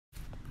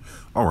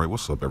All right,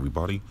 what's up,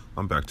 everybody?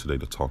 I'm back today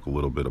to talk a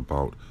little bit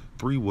about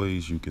 3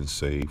 ways you can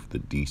save the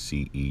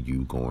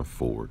DCEU going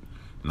forward.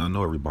 And I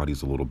know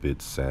everybody's a little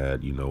bit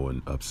sad,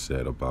 and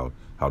upset about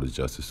how the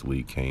Justice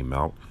League came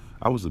out.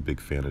 I was a big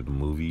fan of the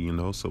movie,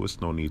 so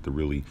it's no need to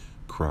really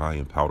cry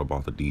and pout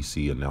about the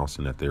DC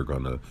announcing that they're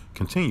going to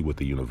continue with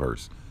the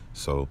universe.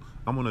 So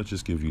I'm going to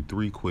just give you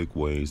 3 quick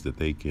ways that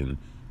they can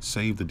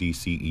save the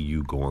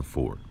DCEU going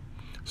forward.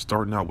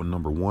 Starting out with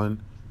number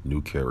one,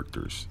 new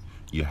characters.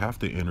 You have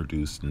to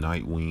introduce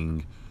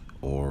Nightwing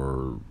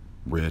or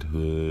Red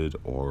Hood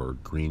or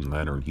Green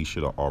Lantern. He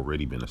should have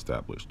already been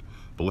established.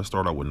 But let's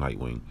start out with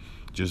Nightwing.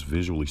 Just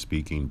visually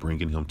speaking,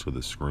 bringing him to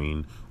the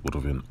screen would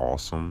have been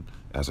awesome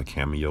as a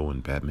cameo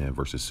in Batman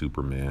versus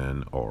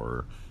Superman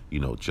or,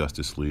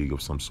 Justice League of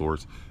some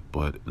sorts.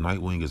 But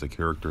Nightwing is a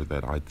character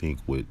that I think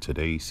with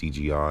today's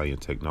CGI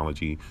and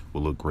technology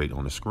will look great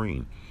on the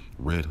screen.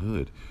 Red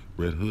Hood.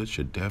 Red Hood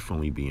should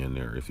definitely be in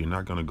there. If you're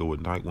not going to go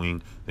with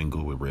Nightwing, then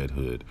go with Red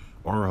Hood.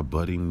 Or a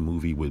budding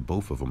movie with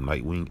both of them,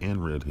 Nightwing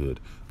and Red Hood.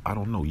 I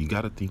don't know. You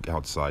got to think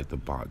outside the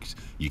box.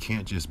 You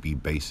can't just be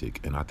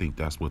basic. And I think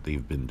that's what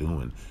they've been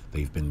doing.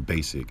 They've been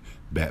basic.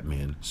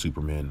 Batman,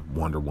 Superman,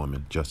 Wonder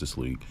Woman, Justice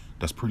League.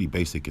 That's pretty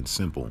basic and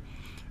simple.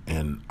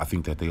 And I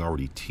think that they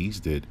already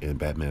teased it in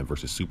Batman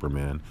versus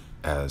Superman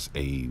as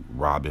a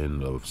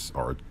Robin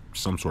or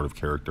some sort of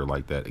character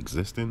like that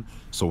existing.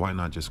 So why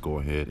not just go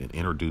ahead and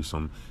introduce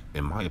them?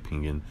 In my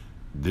opinion,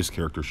 this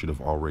character should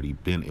have already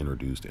been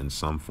introduced in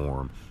some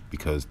form,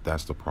 because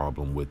that's the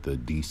problem with the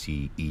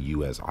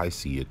DCEU as I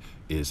see it,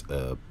 is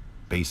a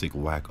basic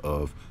lack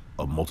of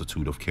a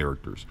multitude of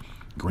characters.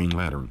 Green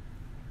Lantern,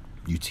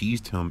 you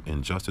teased him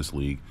in Justice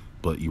League,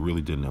 but you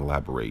really didn't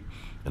elaborate.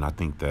 And I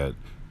think that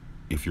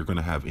if you're going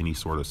to have any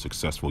sort of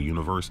successful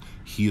universe,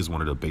 he is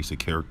one of the basic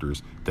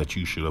characters that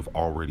you should have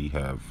already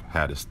have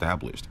had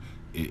established.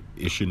 It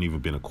shouldn't even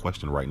been a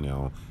question right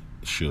now.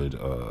 Should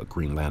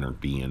Green Lantern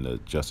be in the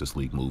Justice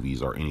League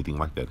movies or anything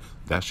like that?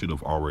 That should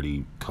have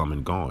already come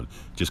and gone.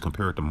 Just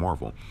compare it to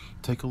Marvel.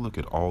 Take a look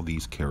at all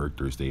these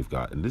characters they've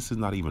got, and this is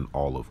not even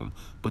all of them,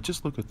 but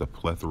just look at the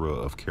plethora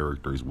of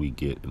characters we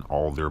get in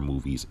all their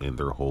movies and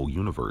their whole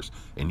universe.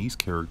 And these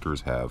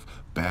characters have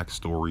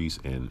backstories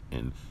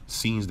and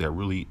scenes that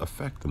really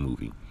affect the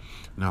movie.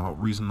 Now,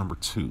 way number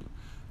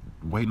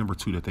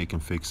two that they can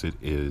fix it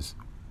is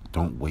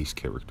don't waste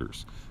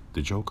characters.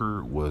 The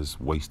Joker was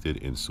wasted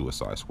in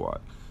Suicide Squad.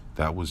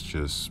 That was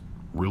just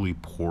really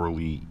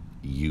poorly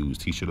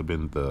used. He should have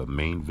been the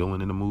main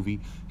villain in the movie.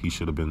 He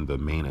should have been the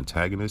main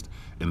antagonist.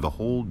 In the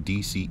whole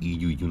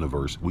DCEU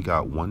universe, we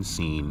got one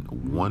scene,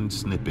 one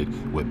snippet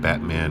with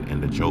Batman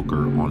and the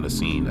Joker on the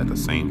scene at the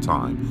same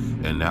time.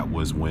 And that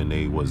was when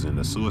they was in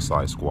the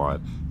Suicide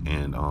Squad,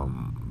 and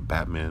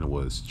Batman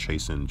was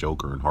chasing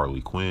Joker and Harley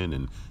Quinn,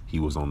 and he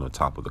was on the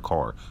top of the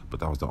car. But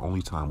that was the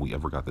only time we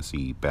ever got to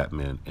see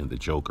Batman and the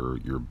Joker,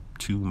 your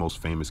two most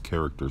famous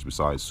characters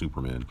besides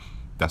Superman.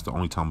 That's the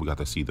only time we got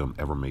to see them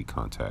ever make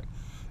contact.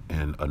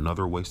 And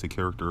another wasted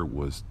character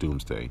was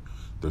Doomsday.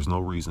 There's no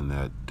reason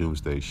that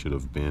Doomsday should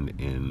have been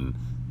in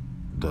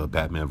the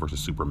Batman versus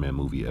Superman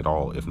movie at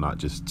all, if not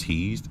just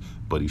teased,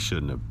 but he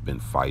shouldn't have been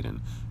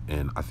fighting.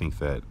 And I think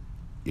that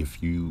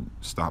if you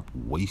stop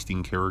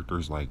wasting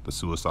characters like the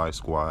Suicide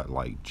Squad,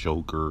 like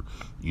Joker,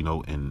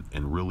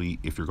 and really,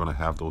 if you're going to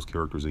have those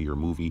characters in your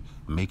movie,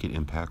 make it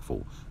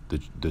impactful.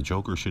 The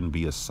Joker shouldn't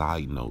be a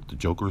side note. The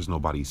Joker is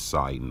nobody's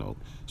side note.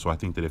 So I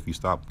think that if you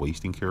stop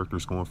wasting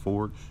characters going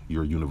forward,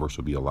 your universe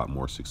will be a lot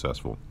more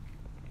successful.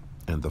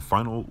 And the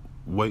final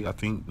way, I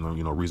think,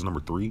 reason number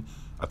three,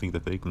 I think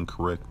that they can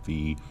correct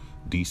the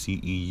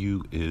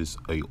DCEU is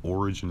a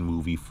origin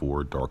movie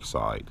for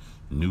Darkseid.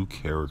 New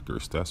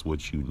characters, that's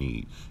what you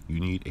need. You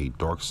need a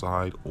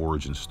Darkseid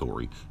origin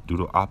story. Do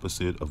the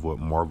opposite of what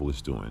Marvel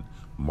is doing.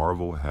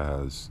 Marvel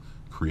has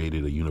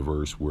created a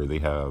universe where they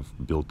have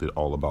built it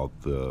all about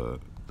the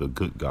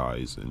good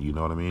guys, and you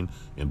know what I mean,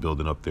 and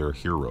building up their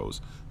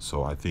heroes.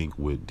 So I think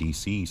with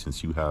DC,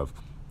 since you have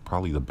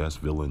probably the best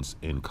villains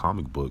in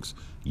comic books,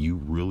 you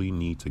really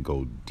need to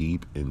go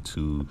deep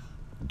into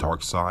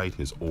Darkseid,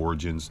 his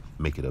origins,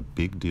 make it a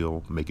big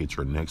deal, make it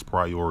your next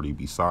priority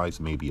besides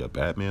maybe a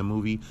Batman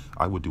movie.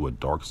 I would do a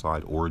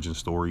Darkseid origin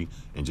story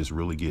and just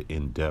really get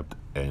in depth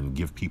and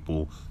give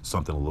people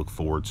something to look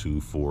forward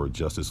to for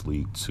Justice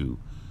League 2.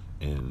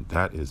 And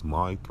that is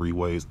my 3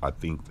 ways I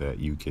think that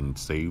you can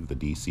save the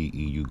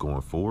DCEU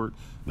going forward.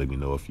 Let me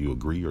know if you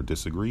agree or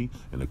disagree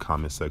in the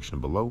comment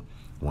section below.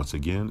 Once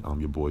again, I'm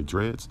your boy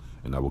Dreads,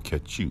 and I will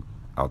catch you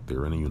out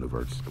there in the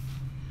universe.